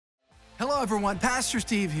Hello, everyone. Pastor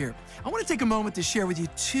Steve here. I want to take a moment to share with you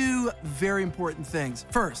two very important things.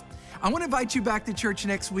 First, I want to invite you back to church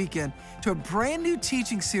next weekend to a brand new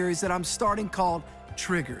teaching series that I'm starting called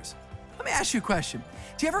Triggers. Let me ask you a question.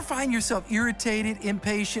 Do you ever find yourself irritated,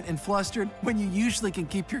 impatient, and flustered when you usually can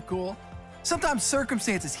keep your cool? Sometimes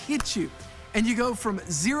circumstances hit you and you go from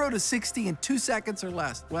 0 to 60 in 2 seconds or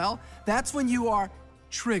less. Well, that's when you are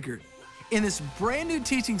triggered. In this brand new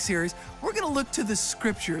teaching series, we're going to look to the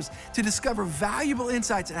scriptures to discover valuable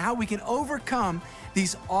insights on how we can overcome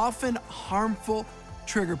these often harmful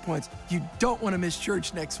trigger points. You don't want to miss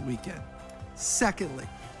church next weekend. Secondly,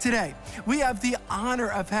 today, we have the honor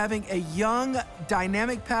of having a young,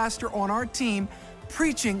 dynamic pastor on our team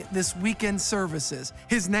preaching this weekend services.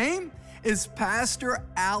 His name is Pastor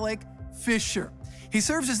Alec Fischer. He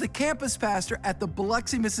serves as the campus pastor at the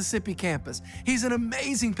Biloxi, Mississippi campus. He's an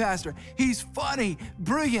amazing pastor. He's funny,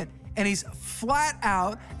 brilliant, and he's flat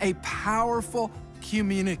out a powerful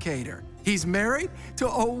communicator. He's married to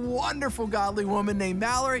a wonderful, godly woman named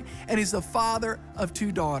Mallory, and he's the father of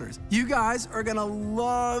 2 daughters. You guys are gonna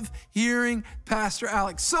love hearing Pastor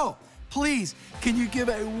Alec. So please, can you give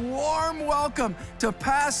a warm welcome to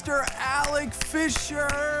Pastor Alec Fischer?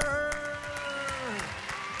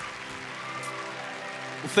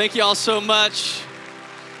 Well, thank you all so much.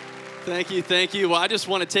 Thank you. Well, I just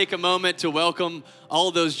want to take a moment to welcome all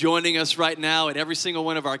of those joining us right now at every single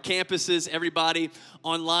one of our campuses, everybody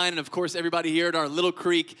online, and of course, everybody here at our Little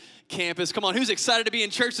Creek campus. Come on, who's excited to be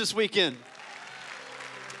in church this weekend?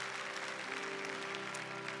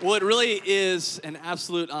 Well, it really is an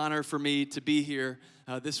absolute honor for me to be here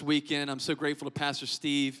this weekend. I'm so grateful to Pastor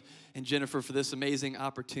Steve and Jennifer for this amazing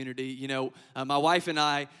opportunity. You know, my wife and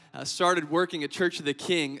I started working at Church of the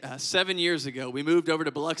King 7 years ago. We moved over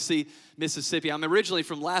to Biloxi, Mississippi. I'm originally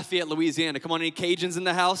from Lafayette, Louisiana. Come on, any Cajuns in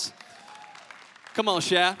the house? Come on,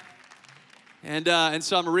 Sha. And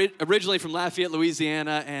so I'm originally from Lafayette,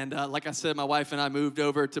 Louisiana, and like I said, my wife and I moved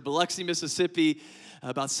over to Biloxi, Mississippi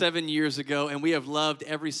about 7 years ago, and we have loved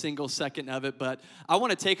every single second of it. But I want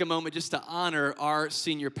to take a moment just to honor our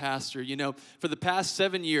senior pastor. You know, for the past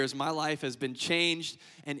 7 years, my life has been changed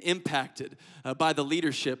and impacted by the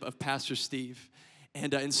leadership of Pastor Steve.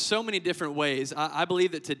 And in so many different ways, I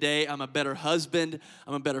believe that today I'm a better husband,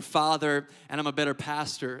 I'm a better father, and I'm a better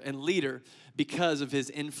pastor and leader because of his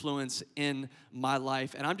influence in my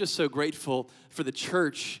life. And I'm just so grateful for the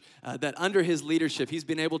church that under his leadership, he's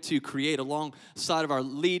been able to create alongside of our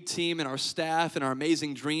lead team and our staff and our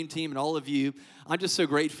amazing dream team and all of you. I'm just so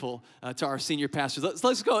grateful to our senior pastors.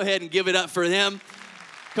 Let's go ahead and give it up for him.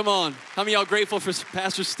 Come on. How many of y'all grateful for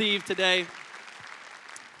Pastor Steve today?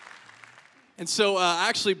 And so I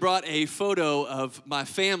actually brought a photo of my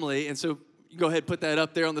family, and so you can go ahead and put that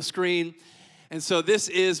up there on the screen. And so this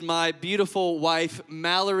is my beautiful wife,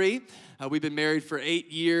 Mallory. We've been married for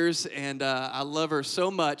 8 years, and I love her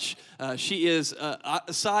so much. She is,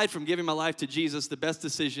 aside from giving my life to Jesus, the best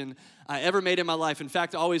decision I ever made in my life. In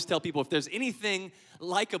fact, I always tell people, if there's anything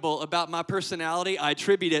likable about my personality, I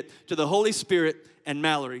attribute it to the Holy Spirit and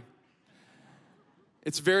Mallory.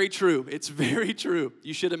 It's very true. It's very true.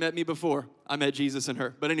 You should have met me before I met Jesus and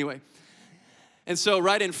her. But anyway. And so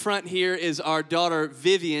right in front here is our daughter,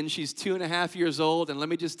 Vivian. She's 2.5 years old. And let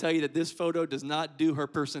me just tell you that this photo does not do her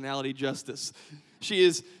personality justice. She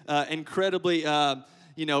is incredibly,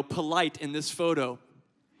 polite in this photo.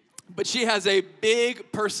 But she has a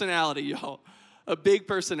big personality, y'all. A big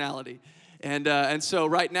personality. And so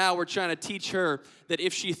right now we're trying to teach her that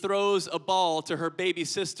if she throws a ball to her baby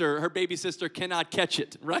sister cannot catch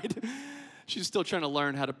it, right? She's still trying to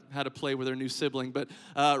learn how to play with her new sibling. But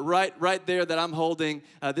right there that I'm holding,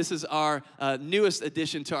 this is our newest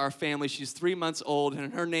addition to our family. She's 3 months old,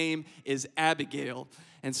 and her name is Abigail.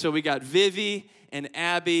 And so we got Vivi and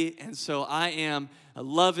Abby, and so I am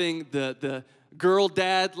loving the girl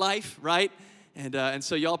dad life, right? And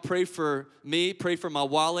so y'all pray for me, pray for my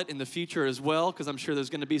wallet in the future as well, because I'm sure there's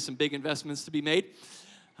going to be some big investments to be made.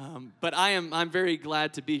 But I'm very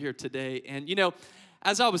glad to be here today. And you know,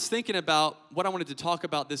 as I was thinking about what I wanted to talk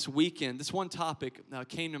about this weekend, this one topic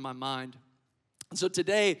came to my mind. And so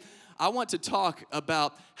today, I want to talk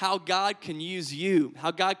about how God can use you, how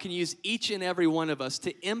God can use each and every one of us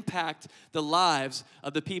to impact the lives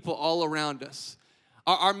of the people all around us.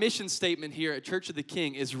 Our mission statement here at Church of the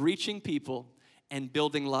King is reaching people and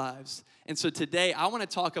building lives. And so today, I want to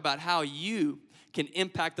talk about how you can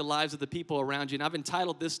impact the lives of the people around you. And I've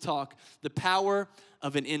entitled this talk, The Power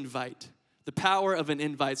of an Invite. The Power of an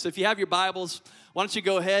Invite. So if you have your Bibles, why don't you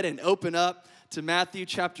go ahead and open up to Matthew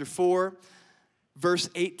chapter 4, verse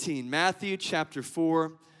 18. Matthew chapter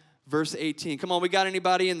 4, verse 18. Come on, we got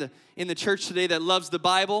anybody in the church today that loves the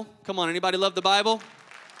Bible? Come on, anybody love the Bible?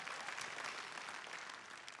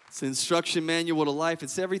 It's the instruction manual to life.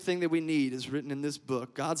 It's everything that we need is written in this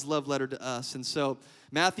book, God's love letter to us. And so,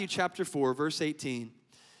 Matthew chapter 4, verse 18.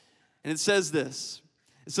 And it says this.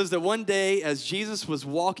 It says that one day as Jesus was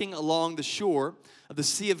walking along the shore of the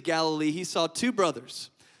Sea of Galilee, he saw two brothers,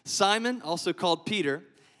 Simon, also called Peter,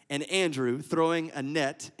 and Andrew, throwing a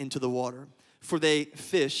net into the water, for they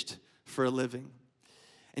fished for a living.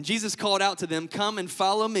 And Jesus called out to them, "Come and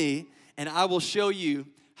follow me, and I will show you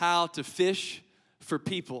how to fish for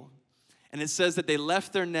people." And it says that they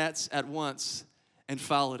left their nets at once and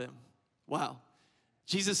followed him. Wow.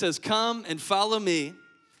 Jesus says, "Come and follow me,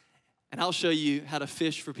 and I'll show you how to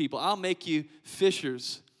fish for people. I'll make you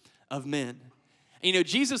fishers of men." And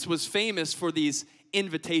Jesus was famous for these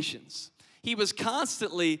invitations. He was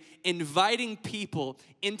constantly inviting people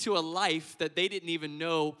into a life that they didn't even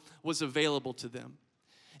know was available to them.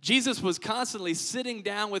 Jesus was constantly sitting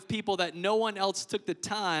down with people that no one else took the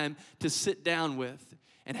time to sit down with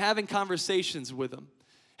and having conversations with them,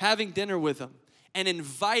 having dinner with them, and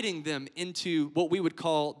inviting them into what we would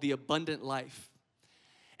call the abundant life.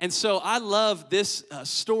 And so I love this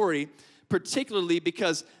story particularly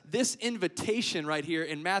because this invitation right here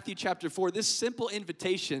in Matthew chapter 4, this simple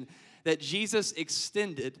invitation that Jesus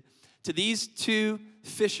extended to these two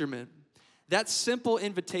fishermen, that simple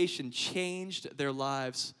invitation changed their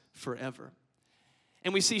lives forever.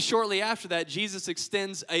 And we see shortly after that, Jesus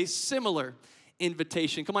extends a similar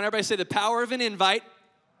invitation. Come on, everybody say the power of an invite.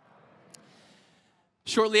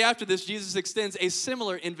 Shortly after this, Jesus extends a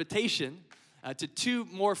similar invitation to two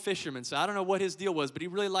more fishermen. So I don't know what his deal was, but he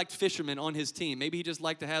really liked fishermen on his team. Maybe he just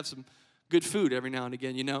liked to have some good food every now and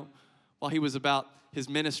again, while he was about his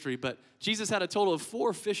ministry. But Jesus had a total of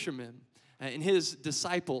 4 fishermen and his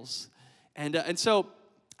disciples. And so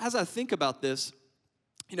as I think about this,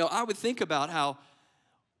 I would think about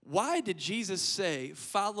why did Jesus say,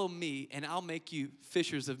 "Follow me and I'll make you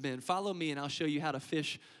fishers of men. Follow me and I'll show you how to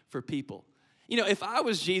fish for people." If I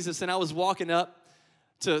was Jesus and I was walking up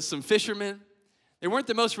to some fishermen, they weren't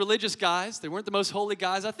the most religious guys, they weren't the most holy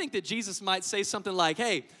guys. I think that Jesus might say something like,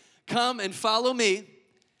 "Hey, come and follow me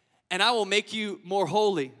and I will make you more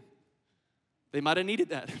holy." They might have needed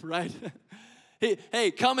that, right?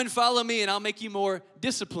 Hey, come and follow me and I'll make you more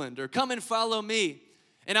disciplined. Or come and follow me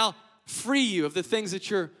and I'll free you of the things that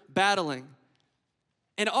you're battling.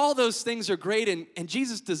 And all those things are great, and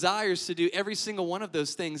Jesus desires to do every single one of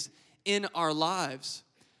those things in our lives.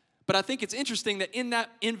 But I think it's interesting that in that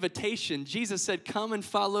invitation, Jesus said, "Come and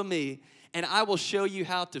follow me, and I will show you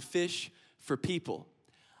how to fish for people."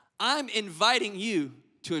 I'm inviting you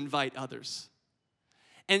to invite others.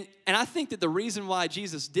 And I think that the reason why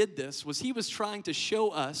Jesus did this was he was trying to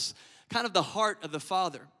show us kind of the heart of the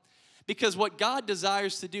Father. Because what God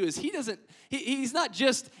desires to do is he's not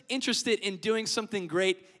just interested in doing something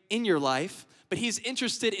great in your life, but he's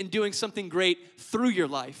interested in doing something great through your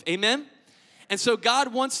life. Amen? And so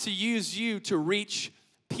God wants to use you to reach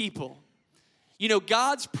people.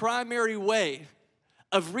 God's primary way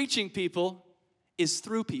of reaching people is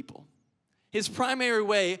through people. His primary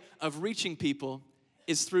way of reaching people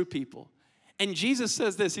is through people. And Jesus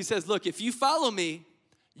says this. He says, "Look, if you follow me,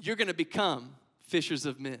 you're going to become fishers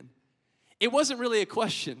of men." It wasn't really a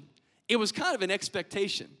question. It was kind of an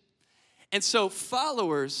expectation. And so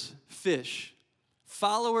followers fish.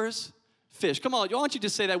 Followers fish. Come on, I want you to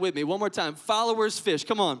say that with me one more time. Followers fish.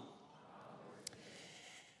 Come on.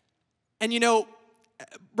 And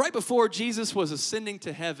right before Jesus was ascending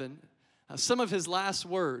to heaven, some of his last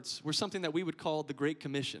words were something that we would call the Great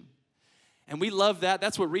Commission. And we love that.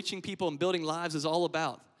 That's what reaching people and building lives is all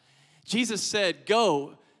about. Jesus said,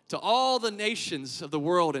 "Go to all the nations of the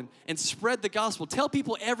world and spread the gospel. Tell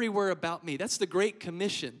people everywhere about me." That's the Great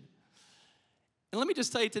Commission. And let me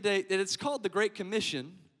just tell you today that it's called the Great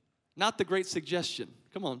Commission, not the Great Suggestion.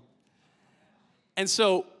 Come on. And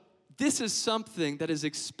so this is something that is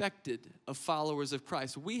expected of followers of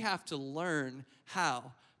Christ. We have to learn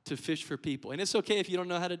how to fish for people. And it's okay if you don't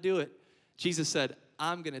know how to do it. Jesus said,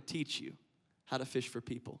 "I'm going to teach you how to fish for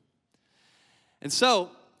people." And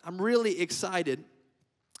so I'm really excited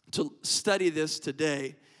to study this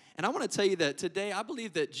today. And I want to tell you that today I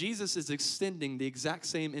believe that Jesus is extending the exact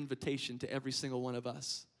same invitation to every single one of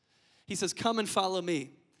us. He says, "Come and follow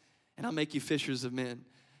me, and I'll make you fishers of men."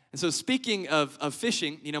 And so speaking of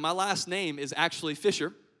fishing, my last name is actually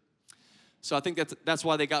Fischer. So I think that's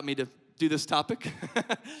why they got me to do this topic.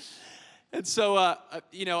 And so,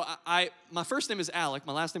 my first name is Alec.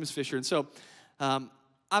 My last name is Fischer. And so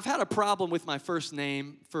I've had a problem with my first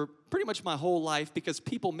name for pretty much my whole life because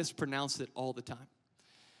people mispronounce it all the time.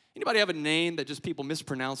 Anybody have a name that just people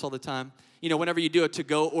mispronounce all the time? You know, whenever you do a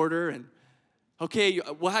to-go order and, okay,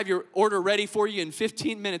 we'll have your order ready for you in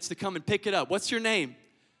 15 minutes to come and pick it up. What's your name?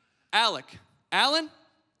 Alec. Alan?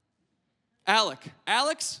 Alec.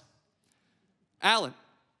 Alex? Alan.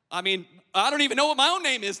 I mean, I don't even know what my own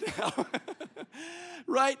name is now,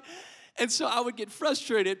 right? And so I would get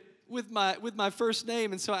frustrated with my first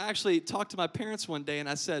name. And so I actually talked to my parents one day and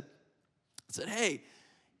I said, hey,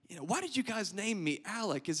 you know, why did you guys name me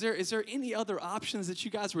Alec? Is there any other options that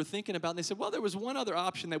you guys were thinking about? And they said, well, there was one other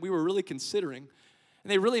option that we were really considering.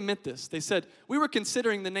 And they really meant this. They said, we were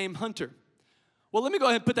considering the name Hunter. Well, let me go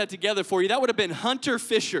ahead and put that together for you. That would have been Hunter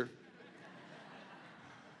Fischer.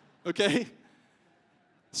 Okay?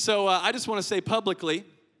 So I just want to say publicly,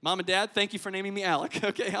 Mom and Dad, thank you for naming me Alec.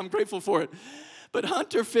 Okay, I'm grateful for it. But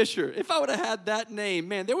Hunter Fischer, if I would have had that name,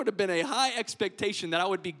 man, there would have been a high expectation that I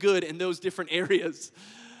would be good in those different areas.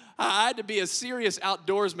 I had to be a serious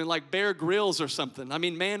outdoorsman like Bear Grylls or something. I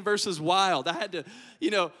mean, man versus wild. I had to,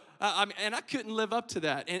 you know, and I couldn't live up to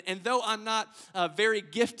that. And though I'm not very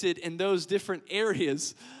gifted in those different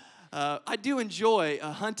areas, I do enjoy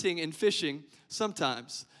hunting and fishing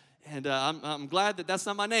sometimes. And I'm glad that that's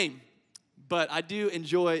not my name. But I do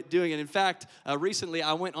enjoy doing it. In fact, recently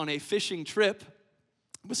I went on a fishing trip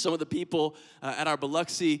with some of the people at our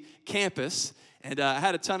Biloxi campus. And I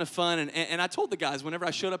had a ton of fun. And I told the guys whenever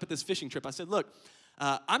I showed up at this fishing trip, I said, look,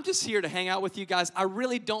 I'm just here to hang out with you guys. I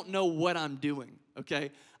really don't know what I'm doing,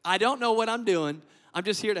 okay? I don't know what I'm doing. I'm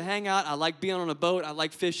just here to hang out. I like being on a boat. I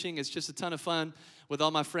like fishing. It's just a ton of fun with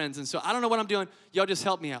all my friends. And so I don't know what I'm doing. Y'all just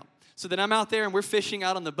help me out. So then I'm out there and we're fishing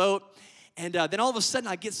out on the boat. And then all of a sudden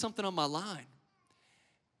I get something on my line.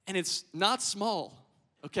 And it's not small,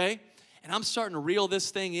 okay? And I'm starting to reel this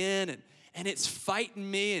thing in and it's fighting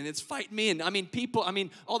me and it's fighting me. And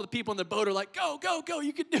all the people on the boat are like, go, go, go,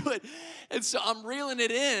 you can do it. And so I'm reeling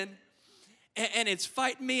it in. And it's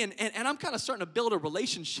fighting me, and I'm kind of starting to build a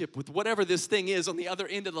relationship with whatever this thing is on the other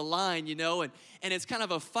end of the line, you know, and it's kind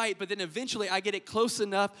of a fight, but then eventually I get it close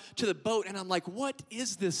enough to the boat, and I'm like, what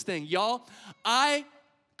is this thing? Y'all, I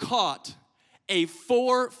caught a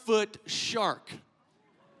 4-foot shark.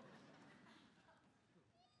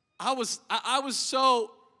 I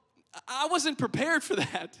wasn't prepared for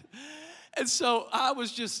that. And so I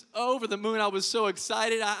was just over the moon. I was so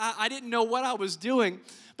excited. I didn't know what I was doing.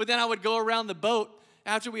 But then I would go around the boat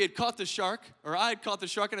after we had caught the shark, or I had caught the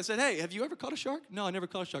shark, and I said, hey, have you ever caught a shark? No, I never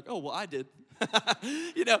caught a shark. Oh, well, I did.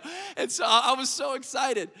 You know, and so I was so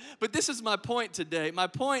excited. But this is my point today. My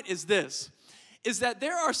point is this, is that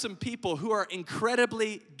there are some people who are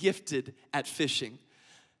incredibly gifted at fishing.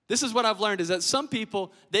 This is what I've learned, is that some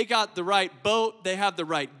people, they got the right boat, they have the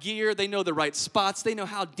right gear, they know the right spots, they know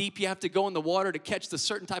how deep you have to go in the water to catch the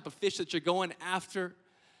certain type of fish that you're going after.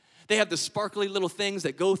 They have the sparkly little things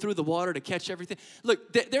that go through the water to catch everything.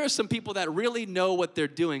 Look, there are some people that really know what they're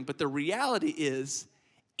doing, but the reality is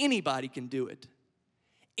anybody can do it.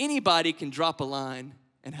 Anybody can drop a line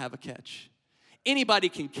and have a catch. Anybody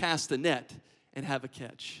can cast a net and have a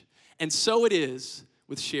catch. And so it is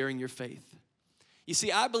with sharing your faith. You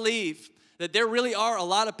see, I believe that there really are a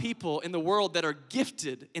lot of people in the world that are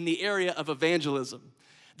gifted in the area of evangelism.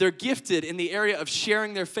 They're gifted in the area of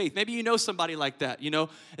sharing their faith. Maybe you know somebody like that, you know.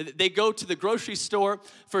 They go to the grocery store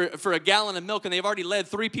for a gallon of milk and they've already led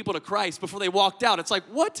 3 people to Christ before they walked out. It's like,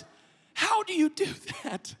 what? How do you do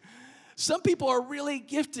that? Some people are really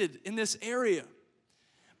gifted in this area.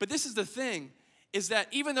 But this is the thing, is that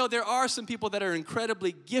even though there are some people that are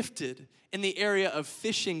incredibly gifted in the area of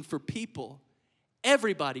fishing for people,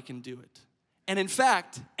 everybody can do it. And in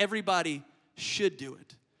fact, everybody should do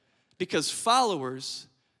it. Because followers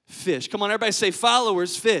fish. Come on, everybody say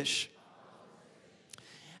followers fish.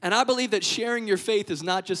 And I believe that sharing your faith is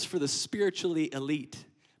not just for the spiritually elite,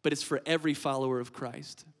 but it's for every follower of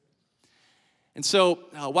Christ. And so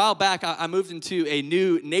a while back, I moved into a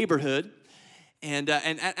new neighborhood, and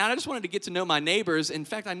I just wanted to get to know my neighbors. In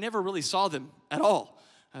fact, I never really saw them at all.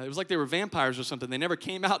 It was like they were vampires or something. They never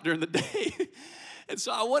came out during the day. And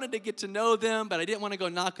so I wanted to get to know them, but I didn't want to go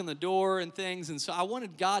knock on the door and things. And so I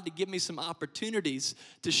wanted God to give me some opportunities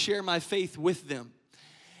to share my faith with them.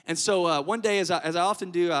 And so one day, as I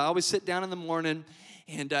often do, I always sit down in the morning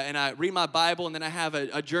and I read my Bible, and then I have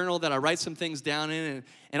a journal that I write some things down in.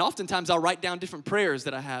 And oftentimes I'll write down different prayers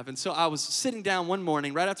that I have. And so I was sitting down one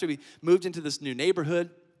morning right after we moved into this new neighborhood.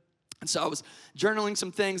 And so I was journaling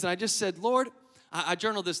some things, and I just said, Lord, I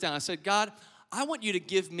journaled this down. I said, God, I want you to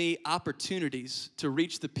give me opportunities to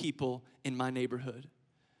reach the people in my neighborhood.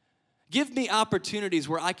 Give me opportunities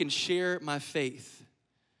where I can share my faith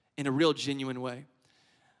in a real genuine way.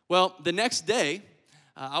 Well, the next day,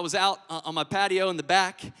 I was out on my patio in the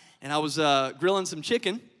back, and I was grilling some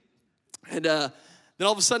chicken. And then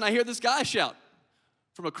all of a sudden, I hear this guy shout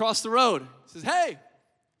from across the road. He says, "Hey,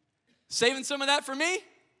 saving some of that for me?" I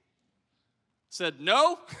said,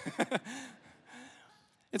 "No."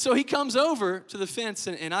 And so he comes over to the fence,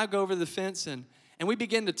 and I go over to the fence, and we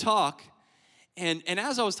begin to talk. And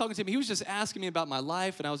as I was talking to him, he was just asking me about my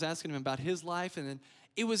life, and I was asking him about his life. And then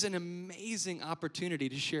it was an amazing opportunity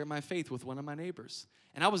to share my faith with one of my neighbors.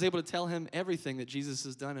 And I was able to tell him everything that Jesus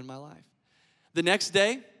has done in my life. The next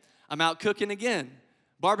day, I'm out cooking again,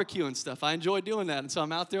 barbecue and stuff. I enjoy doing that. And so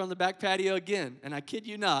I'm out there on the back patio again. And I kid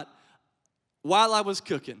you not, while I was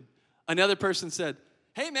cooking, another person said,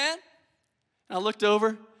 "Hey, man." And I looked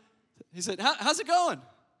over. He said, "How's it going?"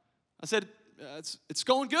 I said, it's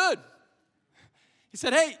going good." He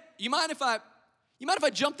said, "Hey, you mind if I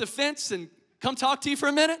jump the fence and come talk to you for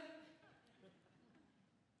a minute?"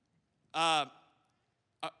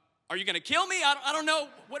 Are you going to kill me? I don't know.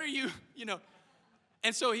 What are you,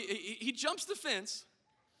 And so he jumps the fence,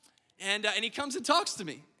 and he comes and talks to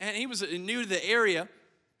me. And he was new to the area,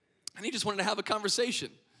 and he just wanted to have a conversation.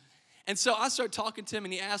 And so I started talking to him,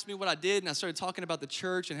 and he asked me what I did, and I started talking about the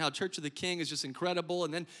church and how Church of the King is just incredible.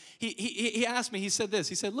 And then he asked me, he said this.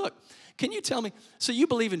 He said, "Look, can you tell me, so you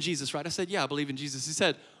believe in Jesus, right?" I said, "Yeah, I believe in Jesus." He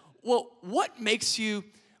said, "Well, what makes you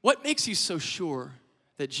so sure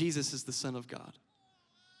that Jesus is the Son of God?"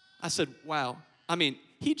 I said, "Wow." I mean,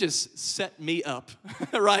 he just set me up,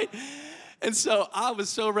 right? And so I was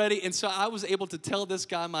so ready. And so I was able to tell this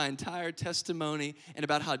guy my entire testimony and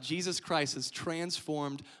about how Jesus Christ has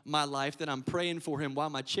transformed my life, that I'm praying for him while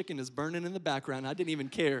my chicken is burning in the background. I didn't even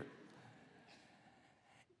care.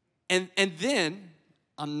 And then,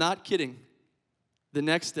 I'm not kidding, the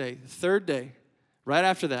next day, the third day, right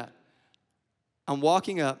after that, I'm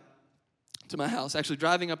walking up to my house, actually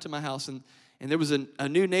driving up to my house, and there was a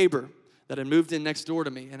new neighbor that had moved in next door to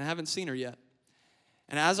me, and I haven't seen her yet.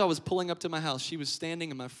 And as I was pulling up to my house, she was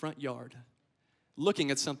standing in my front yard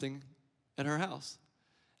looking at something at her house.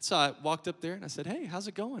 So I walked up there and I said, "Hey, how's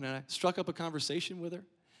it going?" And I struck up a conversation with her.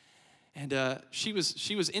 And she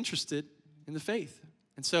was interested in the faith.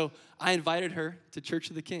 And so I invited her to Church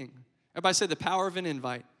of the King. Everybody say the power of an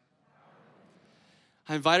invite.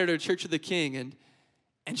 I invited her to Church of the King,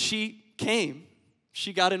 and she came.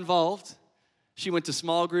 She got involved. She went to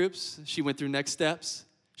small groups. She went through Next Steps.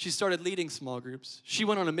 She started leading small groups. She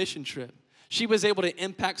went on a mission trip. She was able to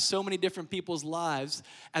impact so many different people's lives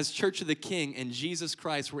as Church of the King and Jesus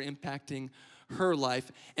Christ were impacting her life.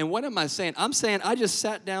 And what am I saying? I'm saying I just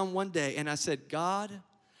sat down one day and I said, "God,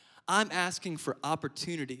 I'm asking for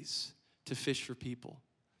opportunities to fish for people."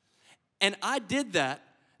 And I did that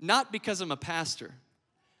not because I'm a pastor.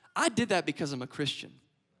 I did that because I'm a Christian.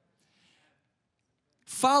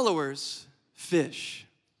 Followers fish.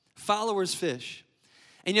 Followers fish.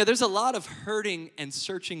 And there's a lot of hurting and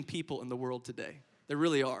searching people in the world today. There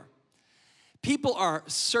really are. People are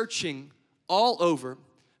searching all over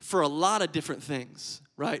for a lot of different things,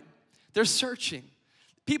 right? They're searching.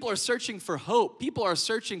 People are searching for hope. People are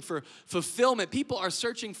searching for fulfillment. People are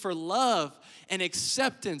searching for love and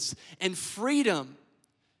acceptance and freedom,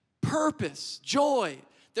 purpose, joy.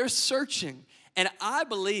 They're searching. And I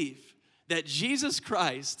believe that Jesus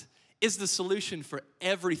Christ is the solution for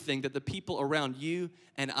everything that the people around you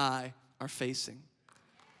and I are facing.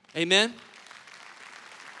 Amen?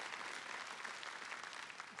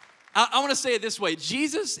 I want to say it this way.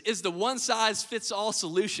 Jesus is the one-size-fits-all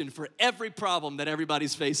solution for every problem that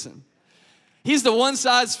everybody's facing. He's the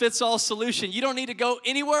one-size-fits-all solution. You don't need to go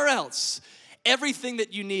anywhere else. Everything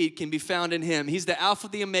that you need can be found in him. He's the Alpha,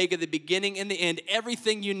 the Omega, the beginning and the end.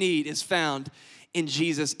 Everything you need is found in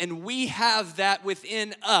Jesus. And we have that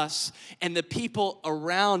within us, and the people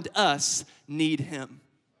around us need him.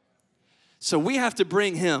 So we have to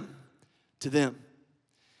bring him to them.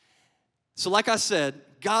 So like I said,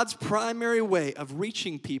 God's primary way of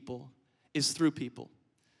reaching people is through people.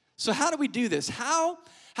 So how do we do this? How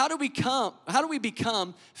do we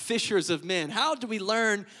become fishers of men? How do we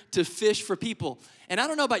learn to fish for people? And I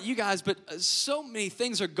don't know about you guys, but so many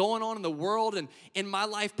things are going on in the world, and in my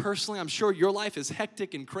life personally, I'm sure your life is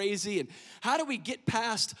hectic and crazy. And how do we get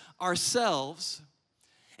past ourselves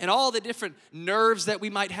and all the different nerves that we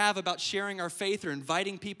might have about sharing our faith or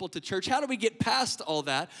inviting people to church? How do we get past all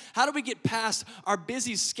that? How do we get past our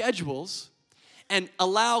busy schedules and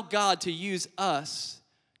allow God to use us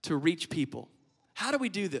to reach people? How do we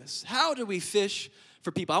do this? How do we fish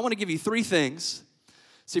for people? I want to give you 3 things.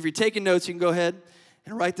 So if you're taking notes, you can go ahead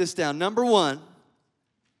and write this down. Number 1,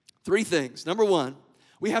 3 things. Number 1,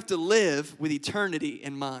 we have to live with eternity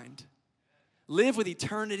in mind. Live with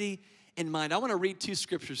eternity in mind. I want to read two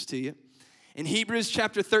scriptures to you. In Hebrews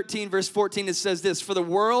chapter 13, verse 14, it says this, "For the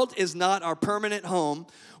world is not our permanent home.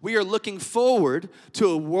 We are looking forward to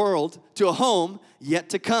a home yet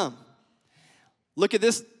to come." Look at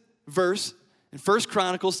this verse in 1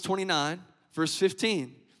 Chronicles 29, verse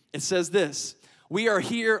 15. It says this, "We are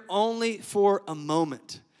here only for a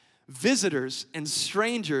moment, visitors and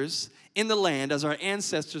strangers in the land as our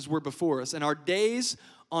ancestors were before us, and our days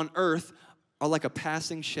on earth are like a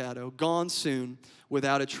passing shadow, gone soon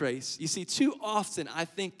without a trace." You see, too often I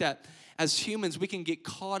think that as humans we can get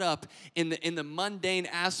caught up in the mundane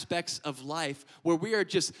aspects of life where we are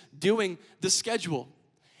just doing the schedule.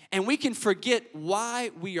 And we can forget why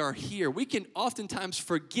we are here. We can oftentimes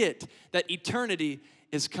forget that eternity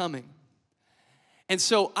is coming. And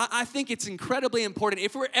so I think it's incredibly important.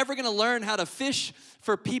 If we're ever going to learn how to fish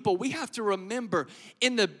for people, we have to remember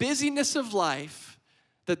in the busyness of life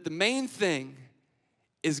that the main thing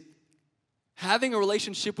is having a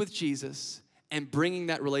relationship with Jesus and bringing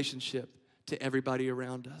that relationship to everybody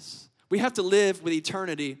around us. We have to live with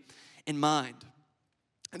eternity in mind.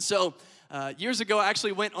 And so years ago, I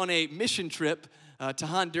actually went on a mission trip to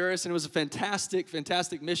Honduras, and it was a fantastic,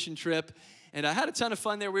 fantastic mission trip. And I had a ton of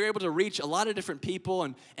fun there. We were able to reach a lot of different people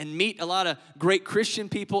and meet a lot of great Christian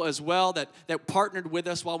people as well that partnered with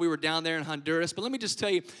us while we were down there in Honduras. But let me just tell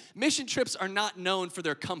you, mission trips are not known for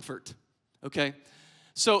their comfort, okay?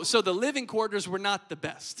 So the living quarters were not the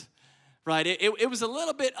best, right? It was a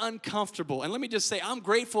little bit uncomfortable. And let me just say, I'm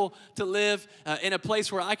grateful to live in a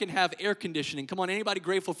place where I can have air conditioning. Come on, anybody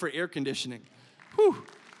grateful for air conditioning? Whew.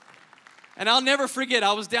 And I'll never forget,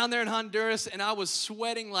 I was down there in Honduras, and I was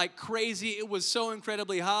sweating like crazy. It was so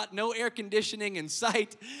incredibly hot, no air conditioning in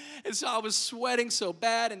sight. And so I was sweating so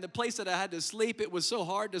bad, and the place that I had to sleep, it was so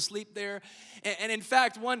hard to sleep there. And in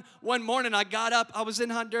fact, one morning I got up, I was in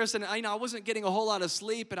Honduras, and I wasn't getting a whole lot of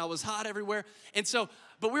sleep, and I was hot everywhere. And so,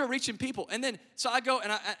 but we were reaching people. And then, so I go,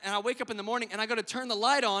 and I wake up in the morning, and I go to turn the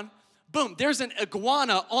light on. Boom, there's an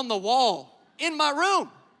iguana on the wall in my room.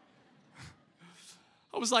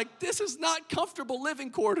 I was like, this is not comfortable living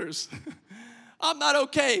quarters. I'm not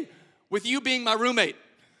okay with you being my roommate.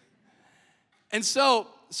 And so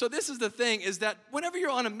this is the thing, is that whenever you're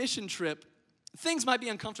on a mission trip, things might be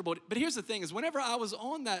uncomfortable. But here's the thing, is whenever I was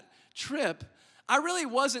on that trip, I really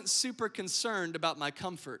wasn't super concerned about my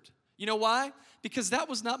comfort. You know why? Because that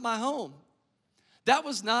was not my home. That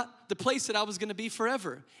was not the place that I was going to be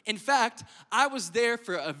forever. In fact, I was there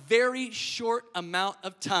for a very short amount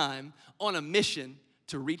of time on a mission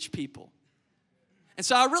to reach people. And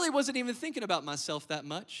so I really wasn't even thinking about myself that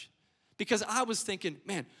much, because I was thinking,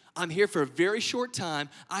 man, I'm here for a very short time.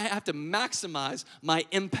 I have to maximize my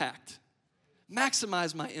impact.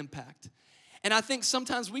 Maximize my impact. And I think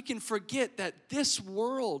sometimes we can forget that this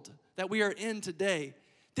world that we are in today,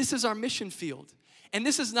 this is our mission field. And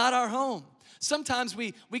this is not our home. Sometimes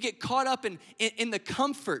we get caught up in the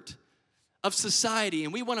comfort of society,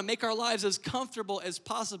 and we want to make our lives as comfortable as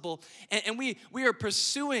possible, and we are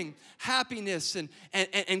pursuing happiness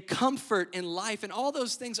and comfort in life, and all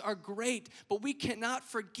those things are great, but we cannot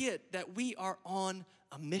forget that we are on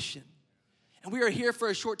a mission, and we are here for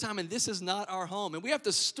a short time, and this is not our home, and we have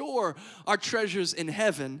to store our treasures in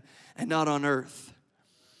heaven and not on earth.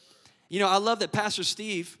 You know, I love that Pastor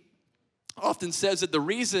Steve often says that the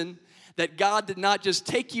reason that God did not just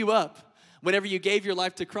take you up whenever you gave your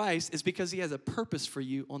life to Christ is because he has a purpose for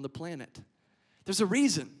you on the planet. There's a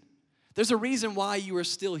reason. There's a reason why you are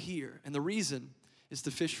still here, and the reason is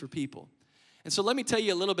to fish for people. And so let me tell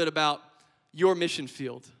you a little bit about your mission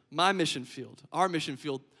field, my mission field, our mission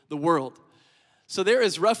field, the world. So there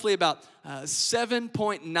is roughly about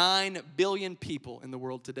 7.9 billion people in the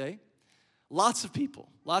world today. Lots of people,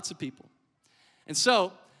 lots of people. And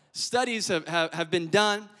so studies have been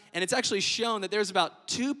done, and it's actually shown that there's about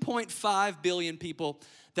 2.5 billion people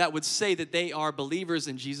that would say that they are believers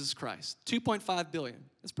in Jesus Christ. 2.5 billion.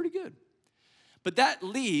 That's pretty good. But that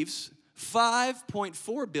leaves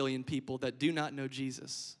 5.4 billion people that do not know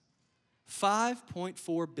Jesus.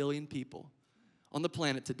 5.4 billion people on the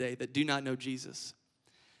planet today that do not know Jesus.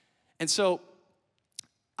 And so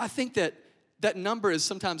I think that number is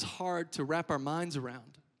sometimes hard to wrap our minds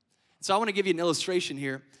around. So I want to give you an illustration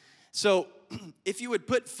here. So if you would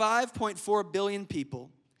put 5.4 billion people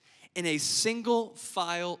in a single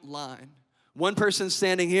file line, one person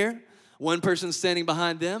standing here, one person standing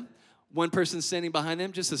behind them, one person standing behind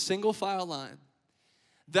them, just a single file line.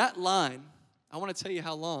 That line, I want to tell you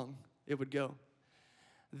how long it would go.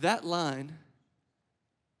 That line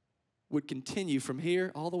would continue from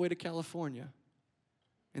here all the way to California.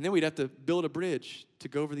 And then we'd have to build a bridge to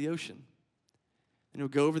go over the ocean. And it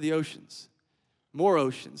would go over the oceans. more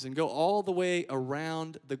oceans, and go all the way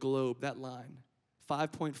around the globe, that line,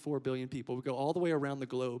 5.4 billion people would go all the way around the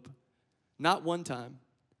globe. Not one time,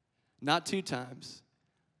 not 2 times,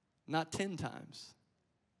 not 10 times,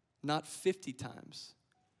 not 50 times.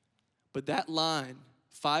 But that line,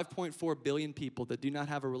 5.4 billion people that do not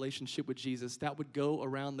have a relationship with Jesus, that would go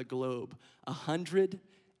around the globe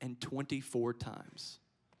 124 times.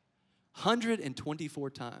 124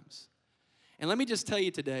 times. And let me just tell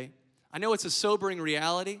you today, I know it's a sobering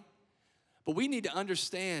reality, but we need to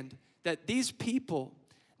understand that these people,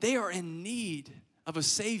 they are in need of a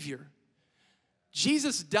Savior.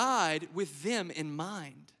 Jesus died with them in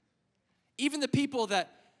mind. Even the people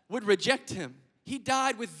that would reject him, he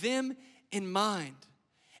died with them in mind.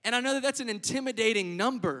 And I know that that's an intimidating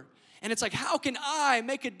number. And it's like, how can I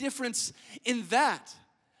make a difference in that?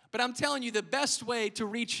 But I'm telling you, the best way to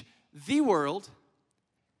reach the world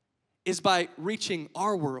is by reaching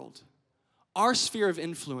our world, our sphere of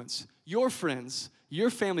influence, your friends, your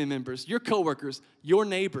family members, your coworkers, your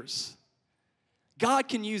neighbors. God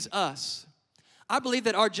can use us. I believe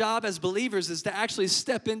that our job as believers is to actually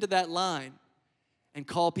step into that line and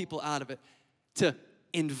call people out of it, to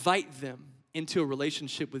invite them into a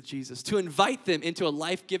relationship with Jesus, to invite them into a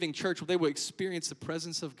life-giving church where they will experience the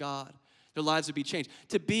presence of God. Their lives will be changed.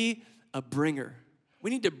 To be a bringer. We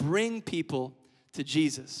need to bring people to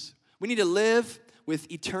Jesus. We need to live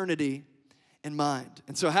with eternity in mind.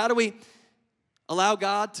 And so how do we allow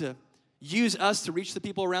God to use us to reach the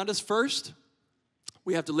people around us? First,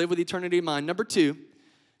 we have to live with eternity in mind. Number 2,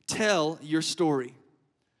 tell your story.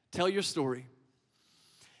 Tell your story.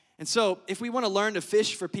 And so if we want to learn to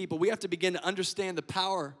fish for people, we have to begin to understand the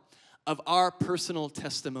power of our personal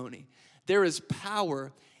testimony. There is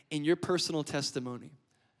power in your personal testimony.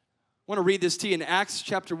 I want to read this to you in Acts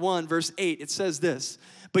chapter 1, verse 8. It says this,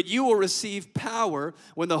 "But you will receive power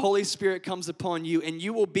when the Holy Spirit comes upon you, and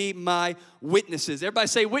you will be my witnesses." Everybody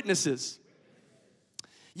say witnesses.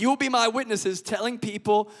 You will be my witnesses, telling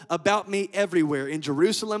people about me everywhere, in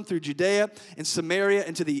Jerusalem, through Judea, and Samaria,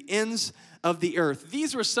 and to the ends of the earth.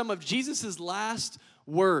 These were some of Jesus' last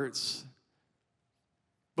words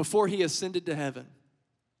before he ascended to heaven.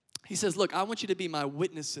 He says, look, I want you to be my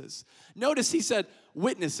witnesses. Notice he said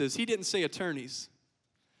witnesses. He didn't say attorneys.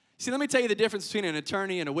 See, let me tell you the difference between an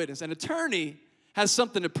attorney and a witness. An attorney has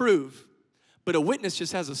something to prove, but a witness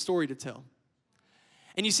just has a story to tell.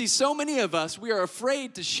 And you see, so many of us, we are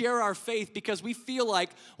afraid to share our faith because we feel like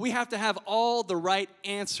we have to have all the right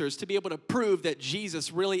answers to be able to prove that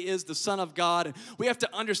Jesus really is the Son of God. And we have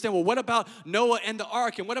to understand, well, what about Noah and the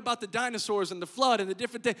ark? And what about the dinosaurs and the flood and the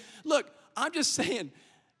different things? Look, I'm just saying,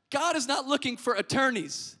 God is not looking for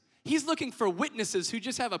attorneys. He's looking for witnesses who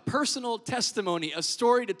just have a personal testimony, a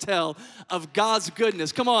story to tell of God's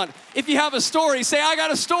goodness. Come on, if you have a story, say, I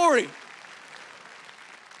got a story.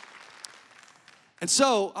 And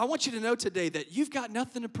so I want you to know today that you've got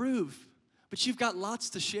nothing to prove, but you've got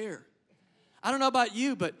lots to share. I don't know about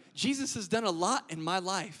you, but Jesus has done a lot in my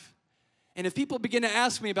life. And if people begin to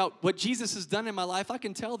ask me about what Jesus has done in my life, I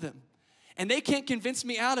can tell them. And they can't convince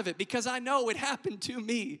me out of it because I know it happened to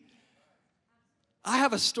me. I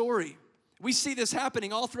have a story. We see this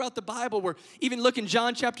happening all throughout the Bible where even look in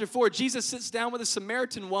John chapter 4, Jesus sits down with a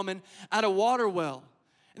Samaritan woman at a water well.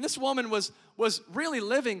 And this woman was really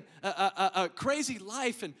living a crazy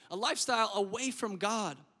life and a lifestyle away from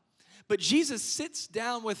God. But Jesus sits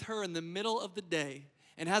down with her in the middle of the day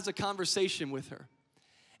and has a conversation with her.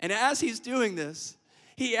 And as he's doing this,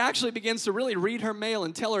 he actually begins to really read her mail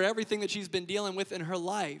and tell her everything that she's been dealing with in her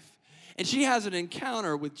life. And she has an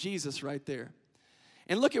encounter with Jesus right there.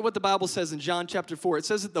 And look at what the Bible says in John chapter 4. It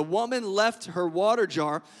says that the woman left her water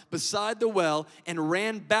jar beside the well and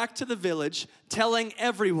ran back to the village, telling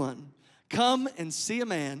everyone, "Come and see a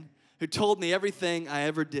man who told me everything I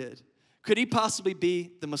ever did. Could he possibly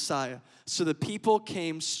be the Messiah?" So the people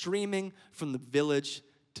came streaming from the village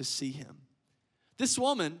to see him. This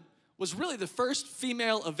woman was really the first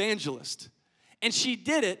female evangelist. And she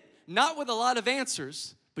did it not with a lot of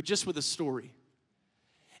answers, but just with a story.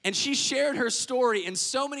 And she shared her story, and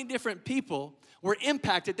so many different people were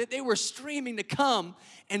impacted that they were streaming to come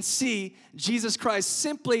and see Jesus Christ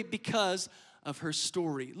simply because of her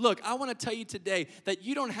story. Look, I want to tell you today that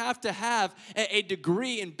you don't have to have a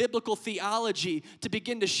degree in biblical theology to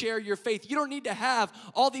begin to share your faith. You don't need to have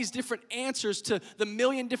all these different answers to the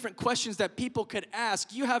million different questions that people could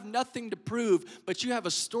ask. You have nothing to prove, but you have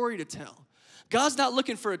a story to tell. God's not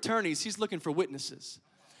looking for attorneys. He's looking for witnesses.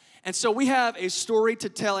 And so we have a story to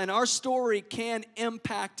tell, and our story can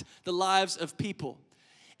impact the lives of people.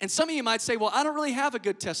 And some of you might say, well, I don't really have a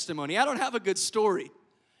good testimony. I don't have a good story.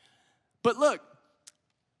 But look,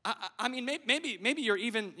 I mean, maybe you're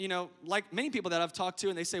even, like many people that I've talked to,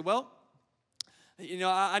 and they say, well,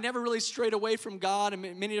 I never really strayed away from God in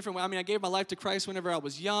many different ways. I mean, I gave my life to Christ whenever I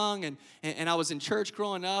was young, and I was in church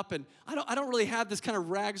growing up, and I don't really have this kind of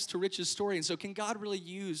rags to riches story, and so can God really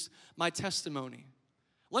use my testimony?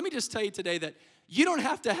 Let me just tell you today that you don't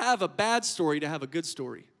have to have a bad story to have a good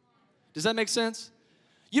story. Does that make sense?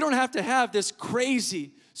 You don't have to have this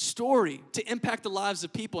crazy story to impact the lives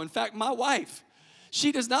of people. In fact, my wife,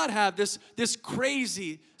 she does not have this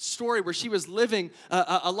crazy story where she was living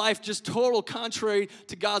a life just total contrary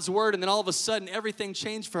to God's word, and then all of a sudden everything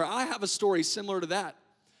changed for her. I have a story similar to that.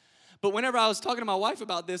 But whenever I was talking to my wife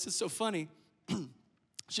about this, it's so funny.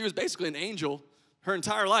 She was basically an angel her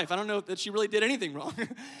entire life. I don't know that she really did anything wrong.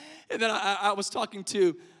 And then I was talking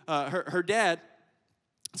to her dad.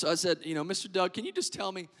 So I said, Mr. Doug, can you just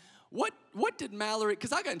tell me, what did Mallory,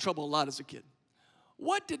 because I got in trouble a lot as a kid.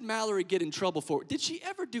 What did Mallory get in trouble for? Did she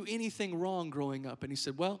ever do anything wrong growing up? And he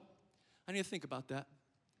said, well, I need to think about that.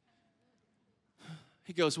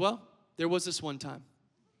 He goes, well, there was this one time.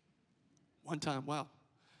 One time, wow.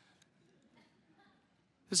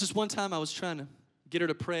 This is one time I was trying to get her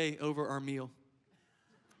to pray over our meal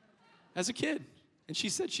as a kid. And she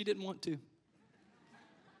said she didn't want to. I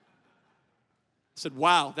said,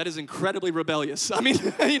 wow, that is incredibly rebellious. I mean,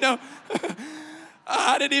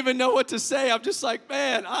 I didn't even know what to say. I'm just like,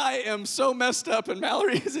 man, I am so messed up, and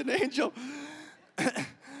Mallory is an angel.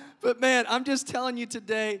 But man, I'm just telling you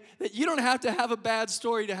today that you don't have to have a bad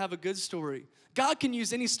story to have a good story. God can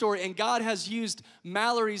use any story, and God has used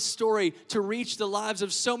Mallory's story to reach the lives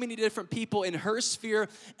of so many different people in her sphere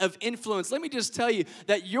of influence. Let me just tell you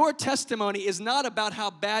that your testimony is not about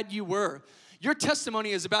how bad you were. Your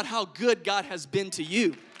testimony is about how good God has been to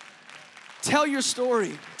you. Tell your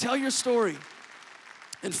story. Tell your story.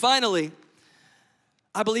 And finally,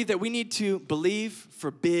 I believe that we need to believe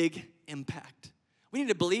for big impact. We need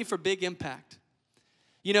to believe for big impact.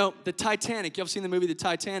 The Titanic, y'all have seen the movie The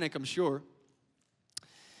Titanic, I'm sure.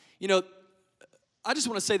 I just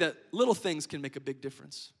want to say that little things can make a big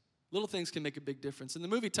difference. Little things can make a big difference. In the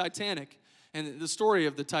movie Titanic, and the story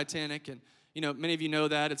of the Titanic, and many of you know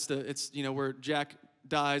that, it's where Jack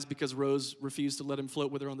dies because Rose refused to let him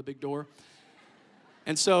float with her on the big door.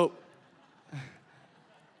 And so,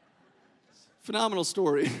 phenomenal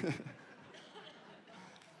story.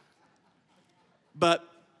 But,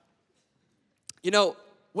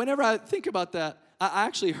 whenever I think about that, I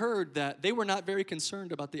actually heard that they were not very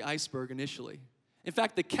concerned about the iceberg initially. In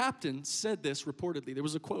fact, the captain said this reportedly. There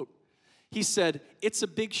was a quote. He said, "It's a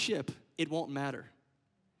big ship, it won't matter."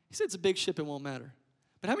 He said, it's a big ship, it won't matter.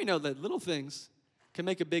 But how many know that little things can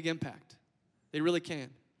make a big impact? They really can.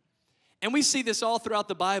 And we see this all throughout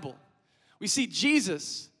the Bible. We see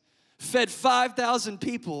Jesus fed 5,000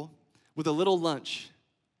 people with a little lunch.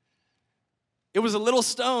 It was a little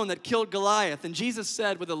stone that killed Goliath. And Jesus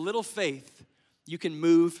said, with a little faith, you can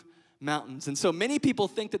move mountains. And so many people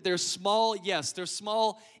think that their small yes, their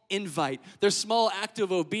small invite, their small act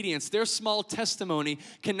of obedience, their small testimony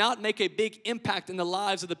cannot make a big impact in the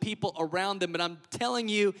lives of the people around them. But I'm telling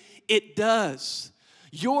you, it does.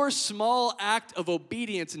 Your small act of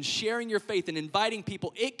obedience and sharing your faith and inviting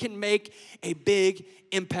people, it can make a big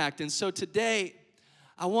impact. And so today,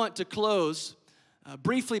 I want to close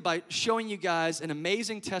briefly by showing you guys an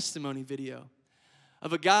amazing testimony video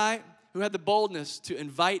of a guy who had the boldness to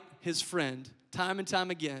invite his friend time and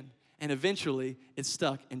time again, and eventually it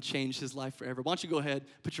stuck and changed his life forever. Why don't you go ahead,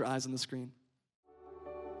 put your eyes on the screen.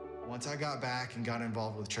 Once I got back and got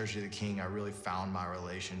involved with Church of the King, I really found my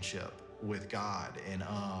relationship with God. And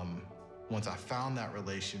once I found that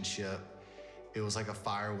relationship, it was like a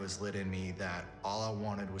fire was lit in me that all I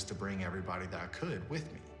wanted was to bring everybody that I could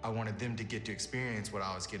with me. I wanted them to get to experience what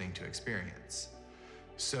I was getting to experience.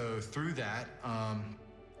 So through that,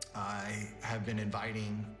 I have been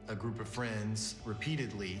inviting a group of friends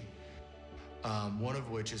repeatedly, one of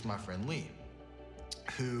which is my friend Lee,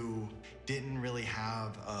 who didn't really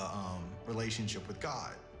have a relationship with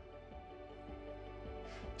God.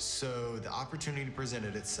 So the opportunity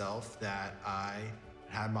presented itself that I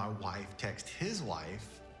had my wife text his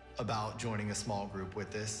wife about joining a small group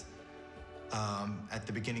with us at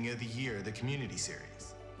the beginning of the year, the community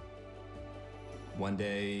series. One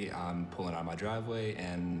day, I'm pulling out of my driveway,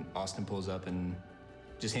 and Austin pulls up and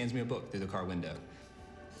just hands me a book through the car window.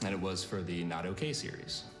 And it was for the Not Okay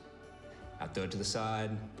series. I throw it to the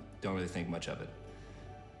side, don't really think much of it.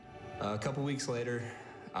 A couple weeks later,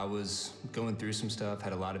 I was going through some stuff,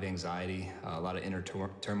 had a lot of anxiety, a lot of inner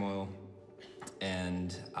turmoil,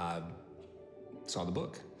 and I saw the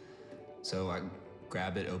book. So I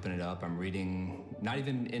grab it, open it up. I'm reading, not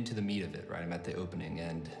even into the meat of it, right? I'm at the opening,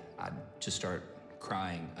 and I just start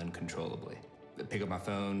crying uncontrollably. I pick up my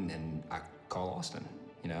phone, and I call Austin,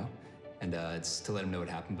 you know? And it's to let him know what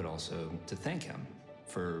happened, but also to thank him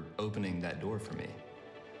for opening that door for me.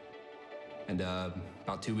 And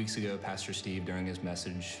about 2 weeks ago, Pastor Steve, during his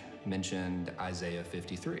message, mentioned Isaiah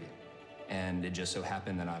 53. And it just so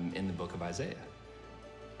happened that I'm in the book of Isaiah.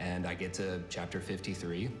 And I get to chapter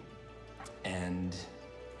 53 and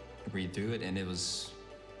read through it, and it was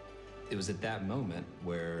at that moment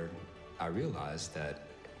where I realized that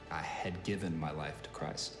I had given my life to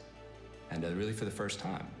Christ. And really for the first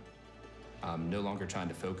time, I'm no longer trying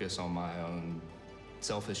to focus on my own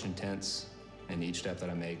selfish intents in each step that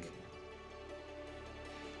I make.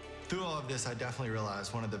 Through all of this, I definitely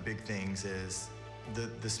realized one of the big things is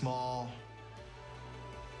the small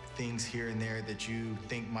things here and there that you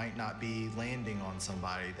think might not be landing on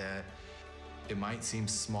somebody, that it might seem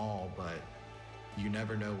small, but you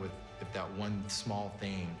never know if that one small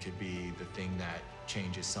thing could be the thing that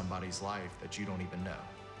changes somebody's life that you don't even know.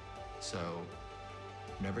 So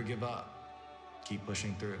never give up. Keep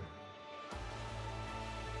pushing through.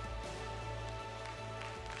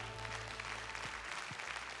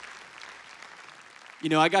 You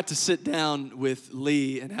know, I got to sit down with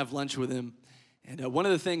Lee and have lunch with him. And one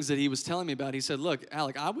of the things that he was telling me about, he said, look,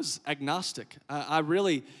 Alec, I was agnostic. I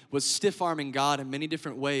really was stiff-arming God in many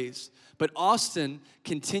different ways. But Austin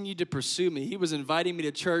continued to pursue me. He was inviting me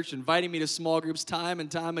to church, inviting me to small groups time and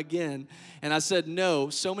time again. And I said no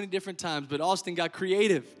so many different times, but Austin got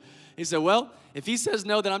creative. He said, well, if he says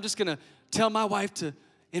no, then I'm just going to tell my wife to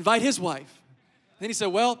invite his wife. Then he said,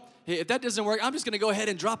 well, if that doesn't work, I'm just going to go ahead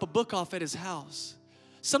and drop a book off at his house.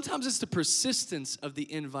 Sometimes it's the persistence of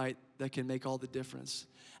the invite that can make all the difference.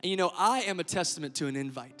 And you know, I am a testament to an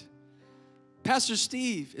invite. Pastor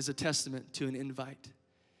Steve is a testament to an invite.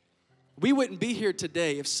 We wouldn't be here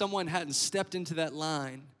today if someone hadn't stepped into that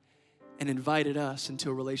line and invited us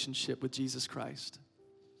into a relationship with Jesus Christ.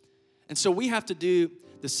 And so we have to do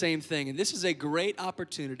the same thing. And this is a great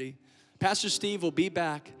opportunity. Pastor Steve will be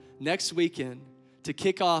back next weekend to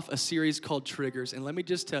kick off a series called Triggers. And let me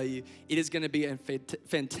just tell you, it is going to be a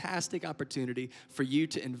fantastic opportunity for you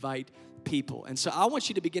to invite people. And so I want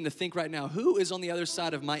you to begin to think right now, who is on the other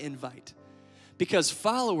side of my invite? Because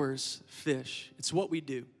followers fish. It's what we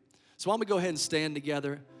do. So why don't we go ahead and stand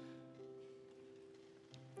together?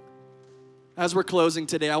 As we're closing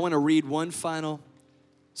today, I want to read one final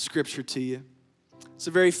scripture to you. It's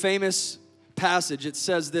a very famous passage. It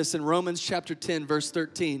says this in Romans chapter 10, verse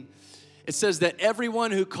 13. It says that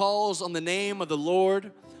everyone who calls on the name of the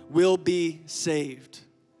Lord will be saved.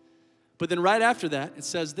 But then right after that, it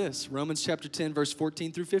says this, Romans chapter 10, verse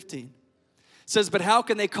 14 through 15. It says, but how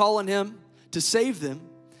can they call on him to save them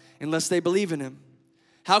unless they believe in him?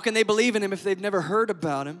 How can they believe in him if they've never heard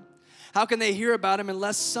about him? How can they hear about him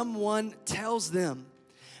unless someone tells them?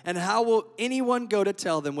 And how will anyone go to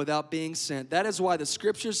tell them without being sent? That is why the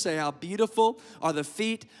scriptures say how beautiful are the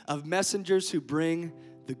feet of messengers who bring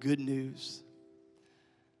the good news.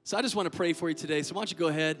 So I just want to pray for you today. So why don't you go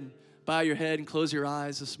ahead and bow your head and close your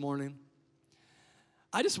eyes this morning.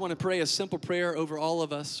 I just want to pray a simple prayer over all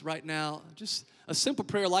of us right now. Just a simple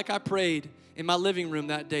prayer like I prayed in my living room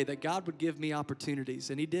that day, that God would give me opportunities,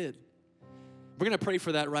 and he did. We're going to pray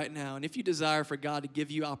for that right now. And if you desire for God to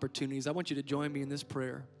give you opportunities, I want you to join me in this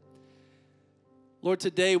prayer. Lord,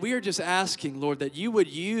 today we are just asking, Lord, that you would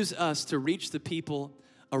use us to reach the people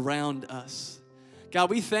around us. God,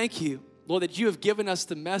 we thank you, Lord, that you have given us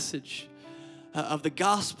the message of the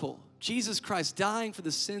gospel, Jesus Christ dying for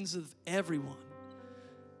the sins of everyone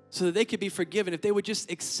so that they could be forgiven if they would just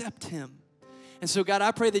accept him. And so, God,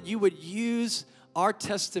 I pray that you would use our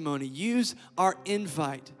testimony, use our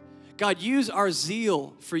invite. God, use our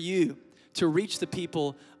zeal for you to reach the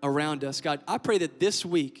people around us. God, I pray that this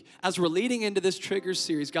week, as we're leading into this Trigger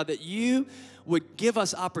series, God, that you would give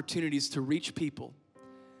us opportunities to reach people.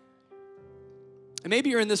 And maybe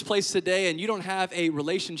you're in this place today and you don't have a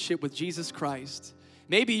relationship with Jesus Christ.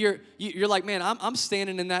 Maybe you're like, man, I'm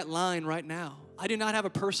standing in that line right now. I do not have a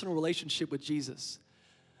personal relationship with Jesus.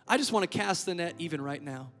 I just want to cast the net even right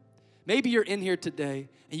now. Maybe you're in here today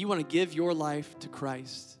and you want to give your life to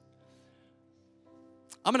Christ.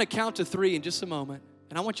 I'm going to count to 3 in just a moment,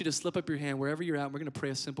 and I want you to slip up your hand wherever you're at, and we're going to pray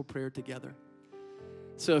a simple prayer together.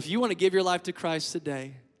 So if you want to give your life to Christ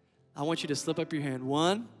today, I want you to slip up your hand.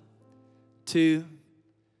 1, 2,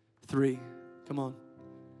 3. Come on.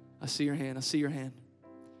 I see your hand. I see your hand.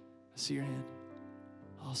 I see your hand.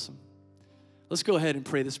 Awesome. Let's go ahead and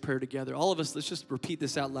pray this prayer together. All of us, let's just repeat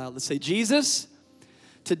this out loud. Let's say, Jesus,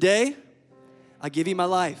 today I give you my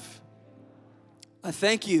life. I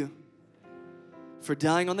thank you for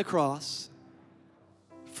dying on the cross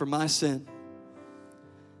for my sin.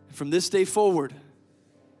 And from this day forward,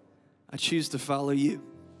 I choose to follow you.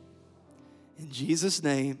 In Jesus'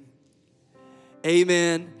 name,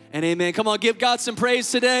 amen and amen. Come on, give God some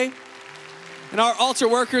praise today. And our altar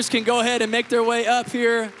workers can go ahead and make their way up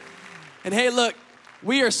here. And hey, look,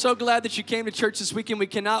 we are so glad that you came to church this weekend. We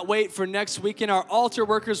cannot wait for next weekend. Our altar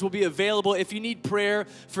workers will be available if you need prayer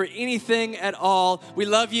for anything at all. We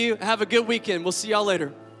love you. Have a good weekend. We'll see y'all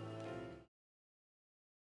later.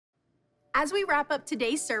 As we wrap up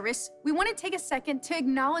today's service, we want to take a second to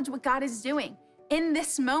acknowledge what God is doing in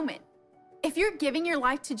this moment. If you're giving your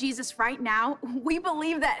life to Jesus right now, we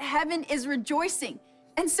believe that heaven is rejoicing,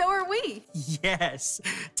 and so are we. Yes.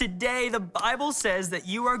 Today, the Bible says that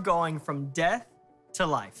you are going from death to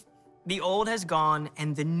life. The old has gone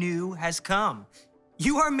and the new has come.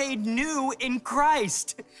 You are made new in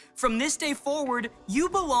Christ. From this day forward, you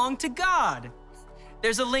belong to God.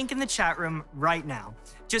 There's a link in the chat room right now.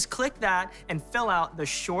 Just click that and fill out the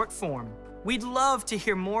short form. We'd love to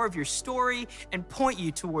hear more of your story and point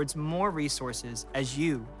you towards more resources as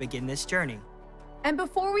you begin this journey. And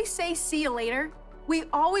before we say see you later, we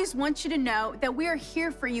always want you to know that we are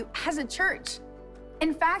here for you as a church.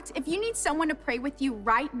 In fact, if you need someone to pray with you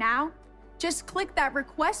right now, just click that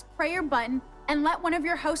request prayer button and let one of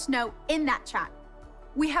your hosts know in that chat.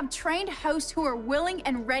 We have trained hosts who are willing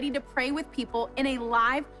and ready to pray with people in a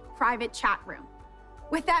live private chat room.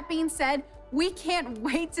 With that being said, we can't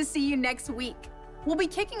wait to see you next week. We'll be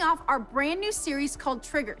kicking off our brand new series called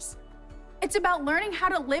Triggers. It's about learning how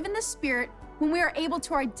to live in the Spirit when we are able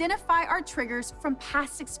to identify our triggers from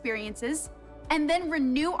past experiences and then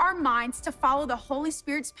renew our minds to follow the Holy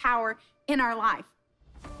Spirit's power in our life.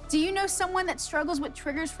 Do you know someone that struggles with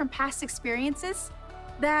triggers from past experiences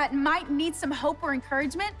that might need some hope or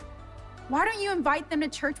encouragement? Why don't you invite them to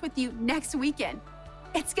church with you next weekend?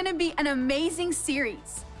 It's gonna be an amazing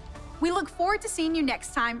series. We look forward to seeing you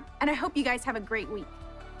next time, and I hope you guys have a great week.